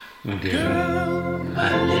Girl,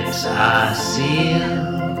 my lips are sealed.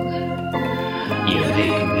 You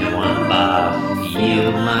make me wanna barf.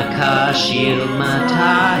 Yield my car, shield my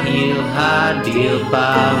tie, heel, high deal,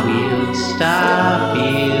 bar wheel, stop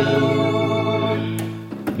you.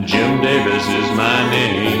 Jim Davis is my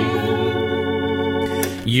name.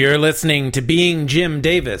 You're listening to Being Jim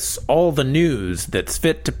Davis, all the news that's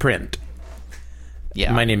fit to print.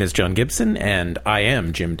 Yeah. My name is John Gibson, and I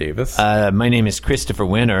am Jim Davis. My name is Christopher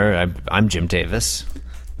Winter. I'm Jim Davis.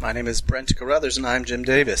 My name is Brent Carruthers, and I'm Jim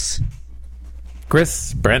Davis.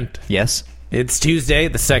 Chris, Brent. Yes? It's Tuesday,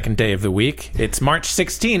 the second day of the week. It's March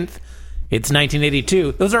 16th. It's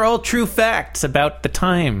 1982. Those are all true facts about the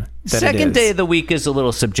time that Second it is. day of the week is a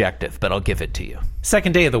little subjective, but I'll give it to you.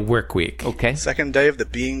 Second day of the work week. Okay. Second day of the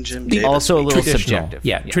Being Jim Davis. Also a little Traditional. subjective.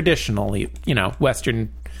 Yeah, traditionally,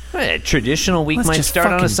 Western. Traditional week Let's might just start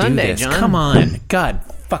on fucking a Sunday, do this. John. Come on. God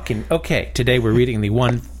fucking... Okay, today we're reading the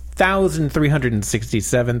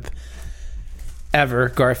 1,367th ever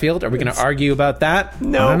Garfield. Are we going to argue about that?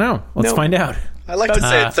 No. I don't know. Let's No. find out. I like to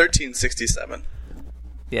say it 1367.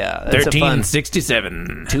 Yeah, that's a fun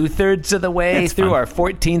 1367. 2/3 of the way That's through fun. our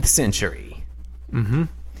 14th century. Mm-hmm.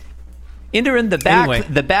 Entering the back, Anyway.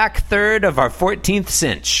 the back third of our 14th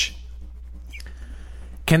cinch.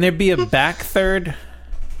 Can there be a back third?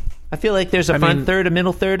 I feel like there's a front mean- third, a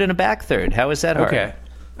middle third, and a back third. How is that hard? Okay.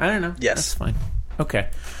 I don't know. Yes. That's fine. Okay.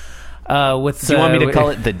 Do Do you want me to call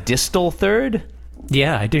it the distal third?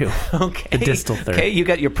 Yeah, I do. Okay. The distal third. Okay, you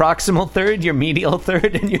got your proximal third, your medial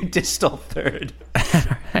third, and your distal third.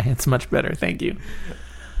 It's much better. Thank you.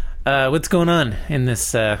 What's going on in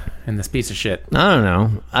this piece of shit? I don't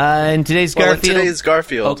know. In today's Well, in Garfield. today's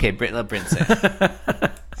Garfield. Okay, let Brent say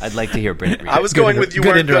it. I'd like to hear Brent read it. I was going with you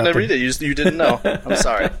Good weren't going to interrupting. read it. You didn't know. I'm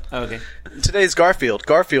sorry. Okay. In today's Garfield,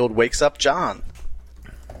 Garfield wakes up John.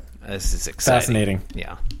 This is exciting. Fascinating.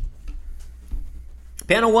 Yeah.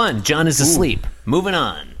 Panel 1, John is asleep. Moving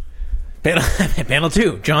on. Panel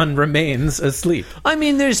 2, John remains asleep. I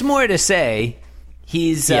mean, there's more to say.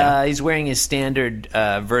 He's wearing his standard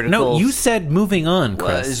vertical. No, you said moving on,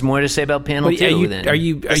 Chris. There's more to say about panel Well, 2 then.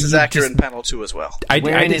 This is accurate in panel 2 as well. I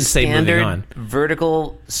Wearing didn't his say moving standard on.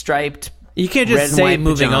 vertical striped. You can't red just and say white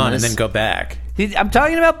moving on and pajamas. then go back. I'm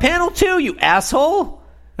talking about panel 2, you asshole.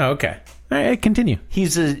 Oh, okay. All right, continue.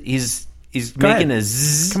 He's Go making ahead. a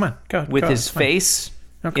zzz Come on, go. with go, his it's fine. face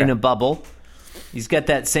Okay. in a bubble. He's got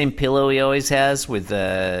that same pillow he always has with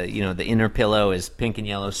the inner pillow is pink and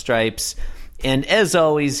yellow stripes. And as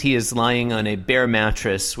always, he is lying on a bare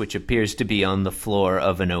mattress, which appears to be on the floor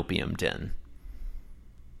of an opium den.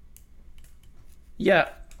 Yeah,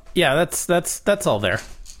 that's all there.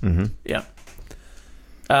 Mm-hmm. Yeah.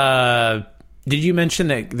 Did you mention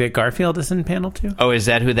that Garfield is in panel 2? Oh, is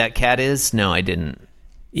that who that cat is? No, I didn't.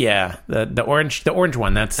 Yeah, the orange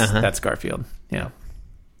one. That's Garfield. Yeah.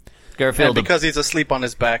 Garfield. And because he's asleep on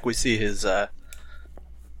his back, we see his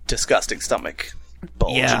disgusting stomach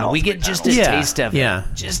bulge. in Yeah, all we three get just panels. a Yeah, taste of it. yeah.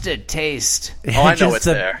 Just a taste. Oh, I know Just it's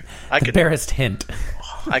the- there. The barest hint.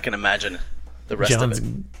 I can imagine the rest John's of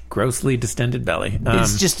it. grossly distended belly.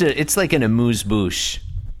 It's like an amuse-bouche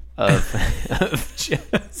of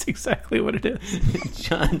That's exactly what it is.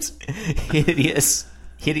 John's hideous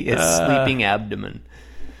sleeping abdomen.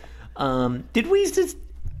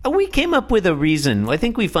 We came up with a reason. I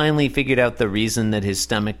think we finally figured out the reason that his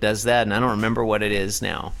stomach does that, and I don't remember what it is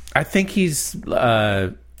now. I think he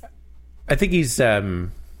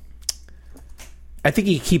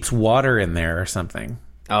keeps water in there or something.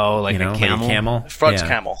 Oh, like a Like camel? a camel. Front Yeah.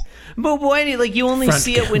 camel. But why? You only Front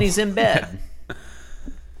see it when camel. he's in bed.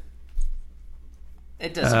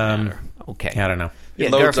 It doesn't matter. Okay. I don't know. He Yeah,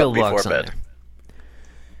 loads Garfield up before walks on bed. there.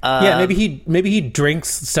 Yeah, maybe he drinks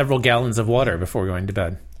several gallons of water before going to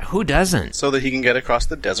bed. Who doesn't? So that he can get across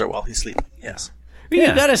the desert while he's sleeping. Yes. You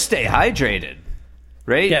Yeah. gotta stay hydrated,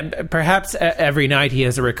 right? Yeah, perhaps every night he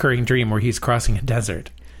has a recurring dream where he's crossing a desert.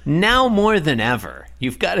 Now more than ever,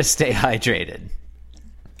 you've got to stay hydrated.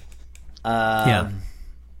 Yeah.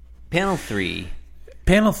 Panel 3.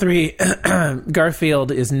 Panel 3,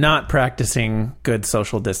 Garfield is not practicing good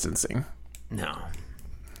social distancing. No.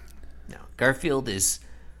 Garfield is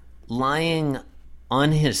lying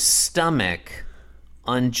on his stomach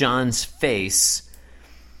on John's face.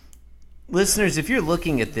 Listeners, if you're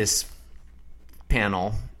looking at this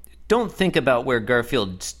panel, don't think about where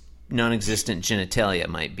Garfield's non-existent genitalia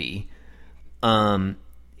might be.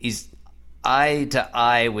 He's eye to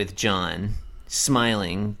eye with John,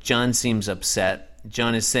 smiling. John seems upset.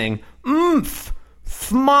 John is saying, "Oomph,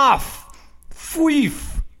 thmoff,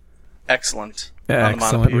 fweef." Excellent. Excellent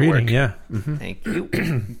Onomatopoeia reading, work. yeah. Mhm. Thank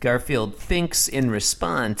you. Garfield thinks in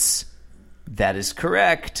response, "That is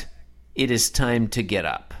correct." it is time to get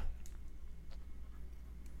up.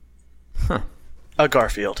 A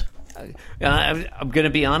Garfield. I'm going to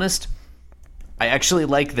be honest. I actually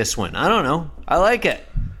like this one. I don't know. I like it.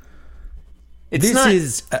 It's This not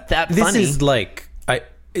is that this funny. is like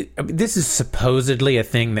this is supposedly a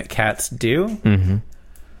thing that cats do. Mm-hmm.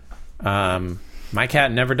 My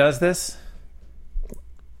cat never does this.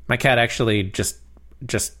 My cat actually just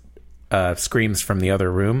screams from the other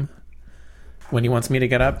room when he wants me to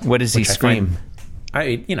get up. What does he which I scream?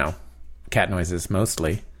 find- cat noises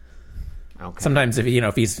mostly. Okay. Sometimes if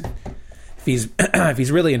he's if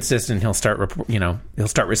he's really insistent, he'll start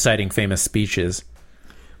reciting famous speeches.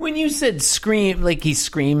 When you said scream, like he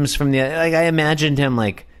screams from the, like I imagined him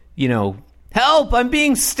like, help, I'm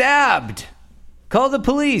being stabbed. Call the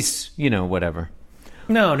police. Whatever.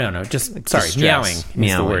 No. Just sorry, Distress. meowing is the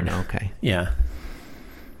Meowing, word. okay. Yeah.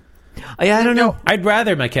 I don't know. I'd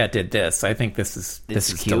rather my cat did this. I think this is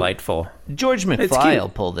Cute. delightful. George It's McFly cute. will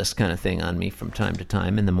pull this kind of thing on me from time to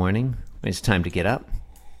time in the morning when it's time to get up.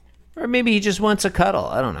 Or maybe he just wants a cuddle.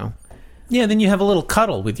 I don't know. Yeah, then you have a little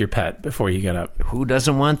cuddle with your pet before you get up. Who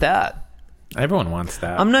doesn't want that? Everyone wants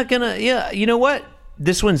that. I'm not gonna. Yeah, you know what?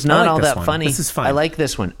 This one's not like all this that one. funny. This is fun. I like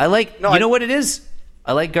this one. I like. No, know what it is?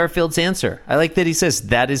 I like Garfield's answer. I like that he says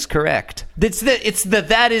that is correct. It's the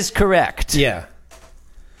that is correct. Yeah.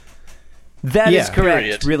 That is Yeah. correct.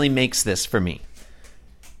 Period. Really makes this for me.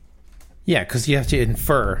 Yeah, because you have to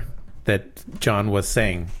infer that John was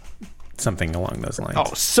saying something along those lines.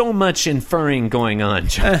 Oh, so much inferring going on,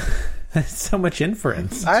 John. So much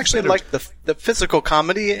inference. I actually like the physical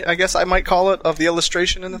comedy, I guess I might call it, of the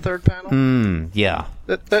illustration in the third panel. Yeah.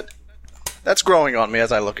 That's growing on me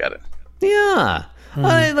as I look at it. Yeah.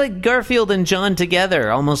 I like Garfield and John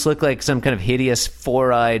together almost look like some kind of hideous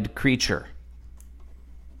four-eyed creature.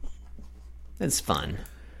 It's fun.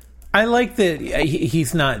 I like that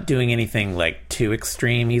he's not doing anything like too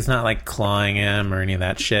extreme. He's not like clawing him or any of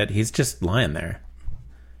that shit. He's just lying there.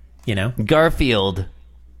 Garfield,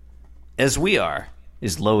 as we are,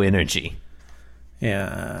 is low energy.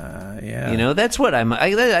 Yeah. That's what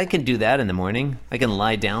I can do that in the morning. I can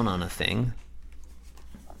lie down on a thing.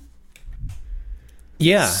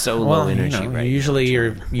 Yeah. So low energy right usually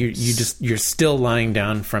now, you're still lying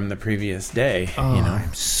down from the previous day.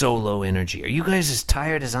 I'm so low energy. Are you guys as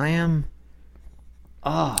tired as I am?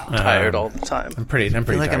 Tired all the time. I'm pretty I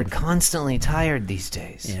feel like I'm tired. constantly tired these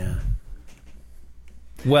days. Yeah.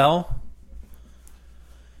 Well,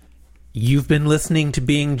 you've been listening to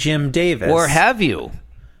Being Jim Davis. Or have you?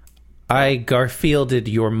 I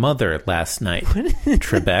Garfielded your mother last night,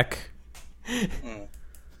 Trebek.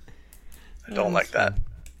 I don't like that.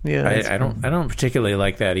 Yeah. I don't particularly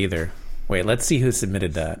like that either. Wait, let's see who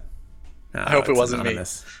submitted that. No, I hope it it's wasn't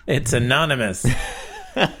anonymous. It's anonymous.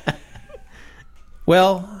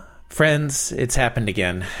 Well, friends, it's happened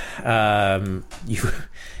again.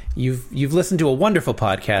 You've listened to a wonderful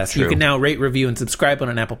podcast. True. You can now rate, review, and subscribe on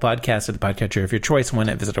an Apple Podcast or the podcatcher of your choice. Why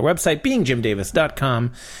not visit our website,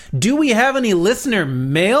 beingjimdavis.com. Do we have any listener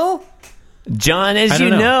mail? John, as don't you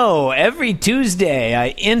know. know, every Tuesday I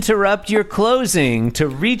interrupt your closing to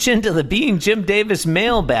reach into the Being Jim Davis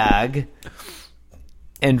mailbag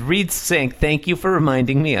and read saying, thank you for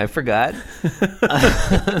reminding me. I forgot.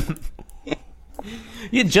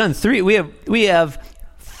 Yeah, John, we have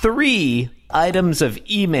 3 items of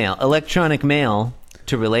electronic mail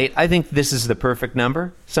to relate. I think this is the perfect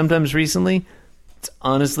number. Sometimes recently, it's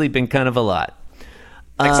honestly been kind of a lot.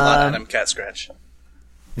 Thanks a lot, Adam Cat Scratch.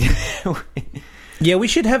 Yeah, we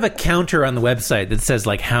should have a counter on the website that says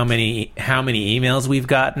like how many emails we've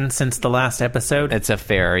gotten since the last episode. It's a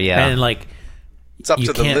fair, yeah. And like It's up You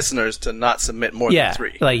to the can't- listeners to not submit more yeah, than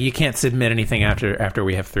 3. like you can't submit anything after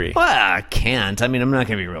we have 3. Well, I can't. I mean, I'm not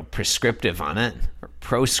going to be real prescriptive on it. Or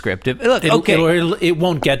proscriptive. Look, It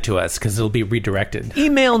won't get to us because it'll be redirected.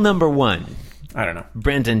 Email number 1. I don't know.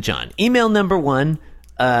 Brendan John. Email number 1.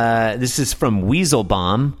 This is from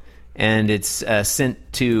Weaselbaum, and it's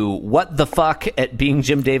sent to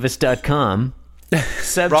whatthefuck@beingjimdavis.com.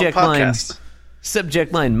 Wrong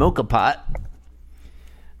Subject line Mocha Pot.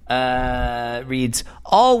 Reads,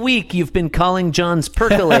 all week you've been calling John's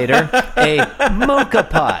percolator a mocha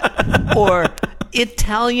pot or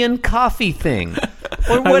Italian coffee thing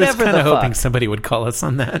or I was whatever kind the of hoping fuck. somebody would call us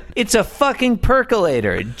on that. It's a fucking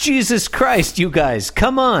percolator. Jesus Christ, you guys,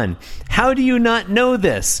 come on. How do you not know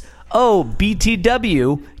this? Oh,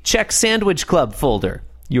 BTW, check Sandwich Club folder.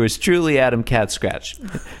 Yours truly, Adam Cat Scratch.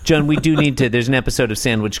 John, we do need to... There's an episode of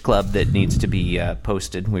Sandwich Club that needs to be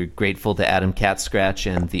posted. We're grateful to Adam Cat Scratch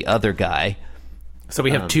and the other guy. So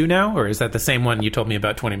we have 2 now, or is that the same one you told me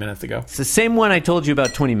about 20 minutes ago? It's the same one I told you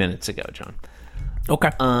about 20 minutes ago, John. Okay.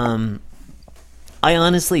 I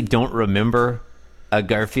honestly don't remember a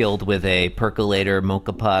Garfield with a percolator,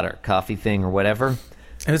 mocha pot, or coffee thing or whatever.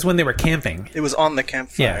 It was when they were camping. It was on the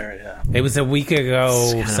campfire, yeah. It was a week ago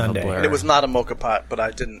kind of a Sunday. blur. It was not a mocha pot, but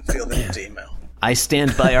I didn't feel the need to email. I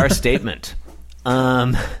stand by our statement.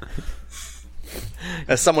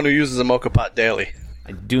 As someone who uses a mocha pot daily.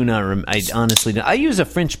 I do not. I honestly don't. I use a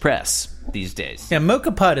French press these days. Yeah,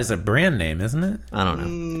 Mocha Pot is a brand name, isn't it? I don't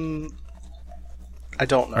know. I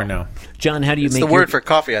don't know. Or no? John, how do you It's make the your, word for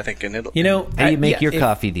coffee, I think, in Italy. You know, how do you make your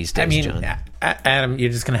coffee these days, I mean, John? Adam, you're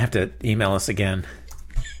just gonna have to email us again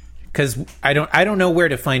because I don't know where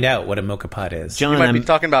to find out what a Mocha Pot is. John, You might be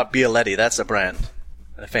talking about Bialetti. That's a brand.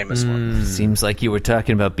 A famous one. seems like you were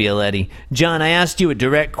talking about Bialetti. John, I asked you a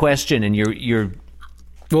direct question, and you're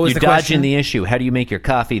What was dodging the question? the issue. How do you make your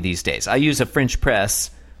coffee these days? I use a French press.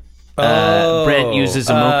 Brent uses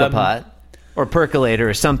a mocha pot or percolator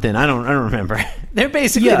or something. I don't remember. They're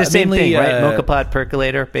basically the same mainly, thing, right? Mocha pot,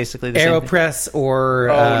 percolator, basically the same thing. AeroPress or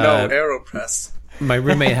Oh, no, AeroPress. my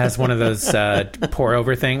roommate has one of those pour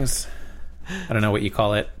over things. I don't know what you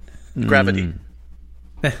call it. Gravity.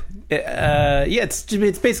 Yeah, it's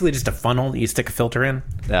basically just a funnel that you stick a filter in.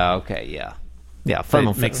 Oh, okay, yeah,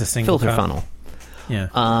 funnel makes a single filter cup. funnel.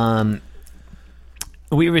 Yeah.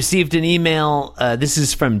 We received an email. This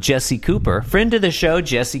is from Jesse Cooper, friend of the show,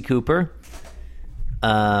 Jesse Cooper.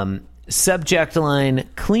 Subject line: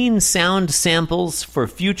 clean sound samples for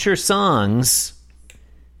future songs.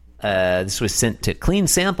 This was sent to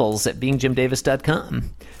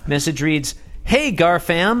cleansamples@beingjimdavis.com. Message reads: Hey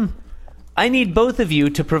Garfam, I need both of you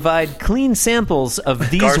to provide clean samples of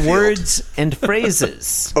these Garfield. words and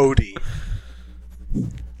phrases. Odie.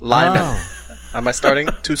 Lyman. Oh. Am I starting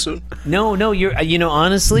too soon? No, you're.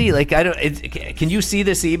 Honestly, like I don't. Can you see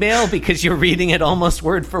this email because you're reading it almost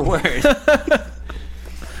word for word?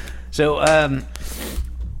 So,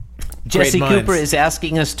 Jesse minds. Cooper is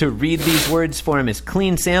asking us to read these words for him as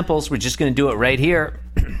clean samples. We're just going to do it right here.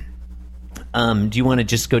 Do you want to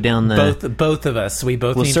just go down the both of us? We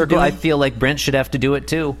both We'll need circle? to do I it? feel like Brent should have to do it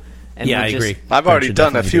too. And Yeah, we'll I just- agree. I've Brent already should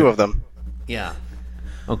done a definitely few do it. of them. Yeah.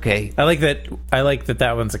 Okay. I like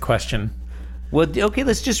that one's a question. Well, okay.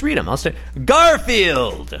 Let's just read them. I'll start.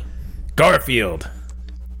 Garfield. Garfield.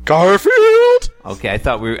 Garfield! Okay, I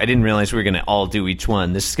didn't realize we were going to all do each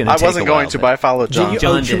one. This is going to I take wasn't a while, going to, but- but I followed John.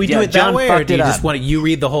 John should we did. do Yeah, it that John way, or fucked do you it just up. want you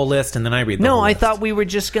read the whole list and then I read the No, whole I list? thought we were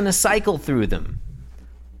just going to cycle through them.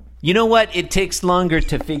 You know what? It takes longer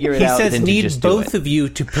to figure it He out says than to need just do both it. of you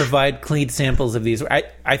to provide clean samples of these.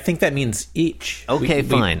 I think that means each. Okay, We-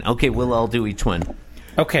 fine. Okay, we'll all do each one.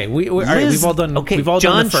 Okay, all right, we've all done. Okay, we've all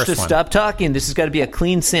John, done the first just one. stop talking. This has got to be a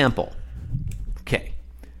clean sample. Okay,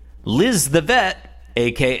 Liz the vet,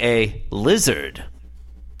 aka Lizard.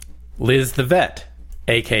 Liz the vet,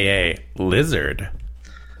 aka Lizard.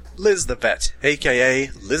 Liz the vet, a.k.a.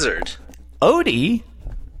 Lizard. Odie.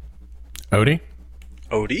 Odie.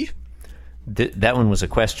 Odie? That one was a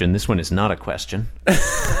question. This one is not a question.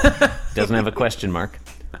 Doesn't have a question mark.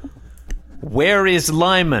 Where is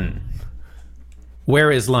Lyman?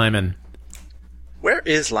 Where is Lyman? Where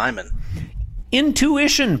is Lyman?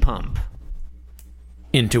 Intuition pump.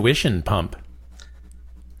 Intuition pump.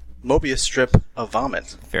 Mobius strip of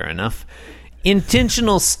vomit. Fair enough.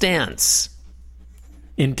 Intentional stance.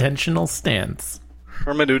 Intentional stance.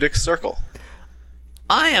 Hermeneutic circle.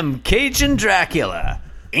 I am Cajun Dracula.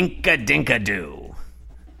 Inca Dinka Doo.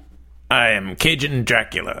 I am Cajun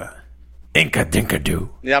Dracula. Inca Dinka Doo.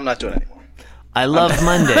 Yeah, I'm not doing it anymore. I love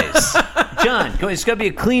Mondays. John, come on, it's got to be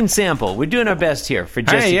a clean sample. We're doing our best here for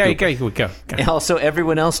Jesse Hey, yeah, Cooper. go. And also,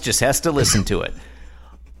 everyone else just has to listen to it.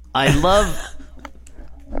 I love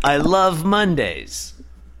Mondays.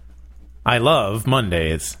 I love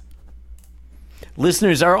Mondays.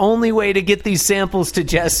 Listeners, our only way to get these samples to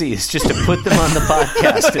Jesse is just to put them on the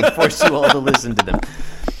podcast and force you all to listen to them.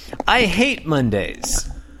 I hate Mondays.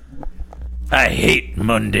 I hate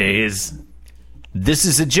Mondays. This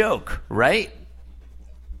is a joke, right?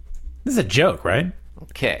 This is a joke, right?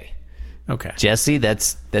 Okay. Okay. Jesse,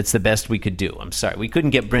 that's the best we could do. I'm sorry. We couldn't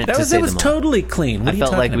get Brent That to was say it was them all. totally clean. What I are you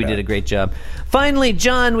felt like talking we about? did a great job. Finally,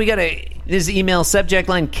 John, we got this email subject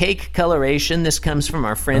line: cake coloration. This comes from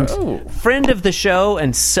our friend of the show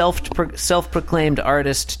and self-proclaimed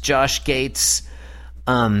artist Josh Gates.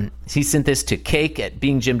 He sent this to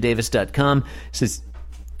cake@beingjimdavis.com. Says,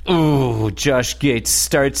 "Ooh, Josh Gates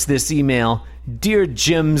starts this email. Dear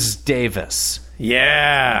Jims Davis."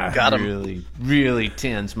 Yeah. Got him. Really, really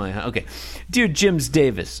tans my heart. Okay. Dear Jims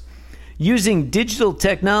Davis, using digital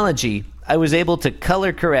technology, I was able to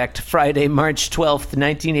color correct Friday, March 12th,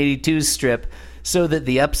 1982's strip so that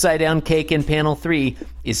the upside-down cake in panel 3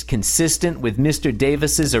 is consistent with Mr.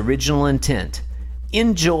 Davis's original intent.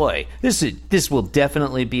 Enjoy. This will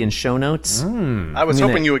definitely be in show notes. I was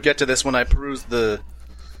hoping you would get to this when I perused the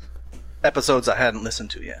episodes I hadn't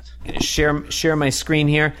listened to yet. Share my screen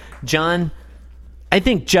here. John, I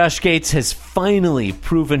think Josh Gates has finally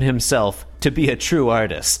proven himself to be a true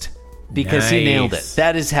artist because he nailed it.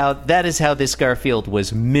 That is how this Garfield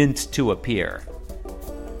was meant to appear.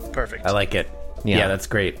 Perfect. I like it. Yeah, that's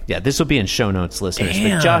great. Yeah, this will be in show notes, listeners.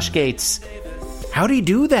 Damn. But Josh Gates, How'd he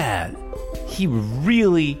do that? he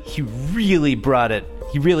really brought it.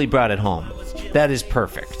 He really brought it home. That is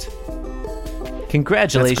perfect.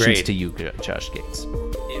 Congratulations great. to you, Josh Gates.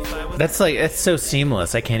 That's so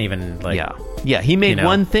seamless. I can't even Yeah. He made you know.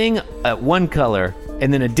 one thing one color,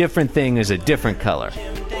 and then a different thing is a different color.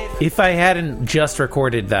 If I hadn't just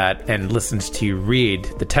recorded that and listened to you read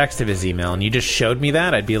the text of his email, and you just showed me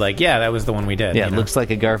that, I'd be like, yeah, that was the one we did. Yeah, you it know? looks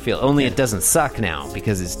like a Garfield. Only it doesn't suck now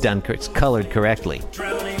because it's done. It's colored correctly.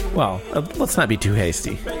 Well, let's not be too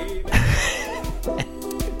hasty.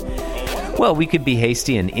 Well, we could be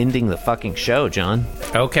hasty in ending the fucking show, John.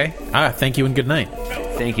 Okay. Thank you and good night.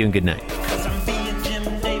 Thank you and good night. Cause I'm being Jim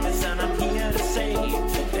Davis and I'm here to say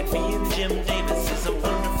that being Jim Davis is a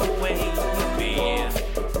wonderful way to be.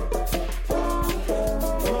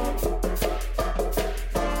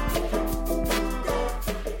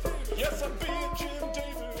 Yes, I'm being Jim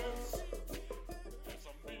Davis. Yes,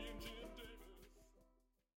 I'm being Jim Davis.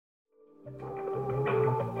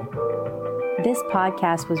 This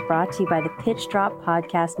podcast was brought to you by the Pitch Drop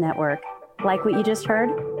Podcast Network. Like what you just heard?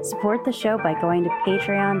 Support the show by going to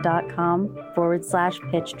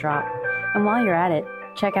patreon.com/pitch drop. And while you're at it,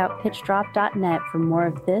 check out pitchdrop.net for more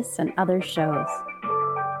of this and other shows.